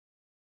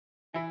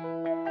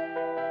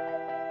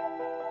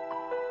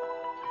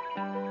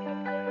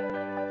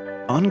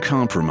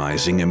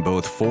Uncompromising in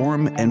both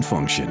form and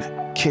function,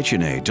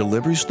 KitchenAid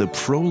delivers the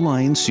Pro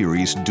Line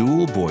Series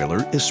dual boiler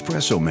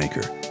espresso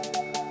maker,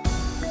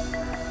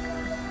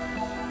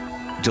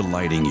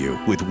 delighting you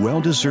with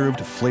well-deserved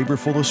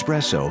flavorful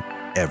espresso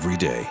every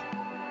day.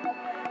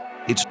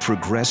 Its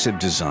progressive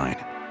design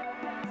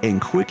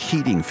and quick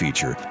heating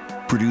feature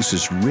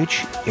produces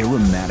rich,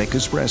 aromatic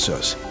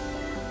espressos,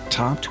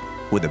 topped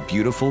with a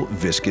beautiful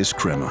viscous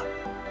crema.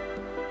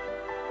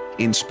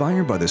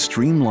 Inspired by the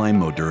streamlined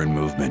modern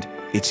movement,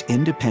 its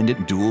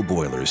independent dual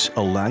boilers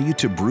allow you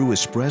to brew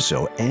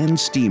espresso and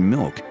steam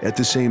milk at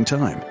the same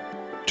time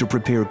to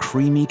prepare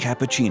creamy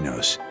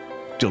cappuccinos,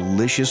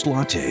 delicious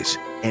lattes,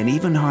 and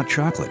even hot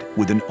chocolate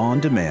with an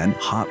on-demand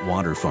hot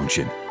water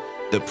function.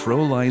 The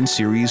Pro Line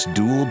Series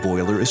dual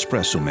boiler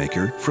espresso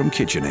maker from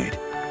KitchenAid,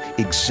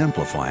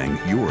 exemplifying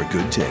your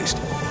good taste.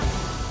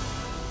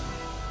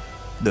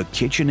 The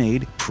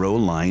KitchenAid Pro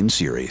Line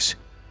Series.